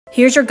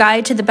Here's your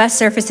guide to the best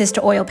surfaces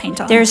to oil paint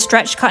on. There's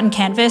stretched cotton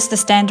canvas, the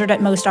standard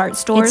at most art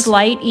stores. It's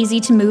light, easy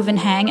to move and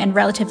hang, and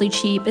relatively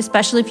cheap,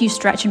 especially if you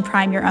stretch and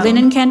prime your own.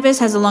 Linen canvas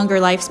has a longer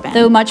lifespan,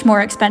 though much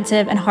more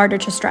expensive and harder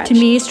to stretch. To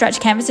me,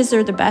 stretched canvases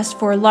are the best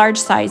for large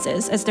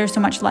sizes, as they're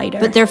so much lighter.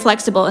 But they're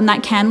flexible, and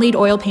that can lead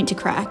oil paint to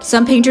crack.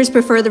 Some painters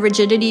prefer the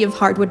rigidity of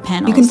hardwood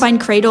panels. You can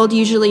find cradled,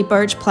 usually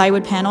birch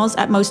plywood panels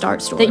at most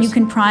art stores that you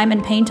can prime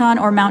and paint on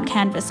or mount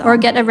canvas on. Or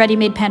get a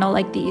ready-made panel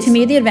like these. To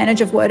me, the advantage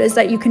of wood is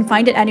that you can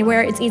find it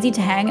anywhere, it's easy to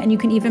hang, and you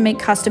can even make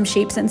custom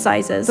shapes and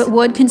sizes. But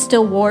wood can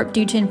still warp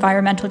due to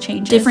environmental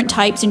changes. Different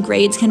types and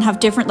grades can have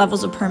different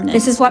levels of permanence.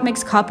 This is what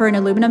makes copper and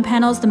aluminum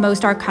panels the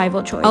most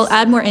archival choice. I'll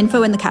add more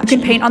info in the caption.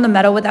 You can paint on the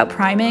metal without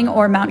priming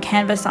or mount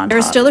canvas on top. There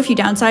are still a few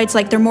downsides,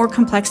 like they're more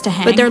complex to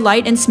hang, but they're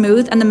light and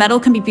smooth, and the metal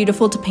can be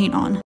beautiful to paint on.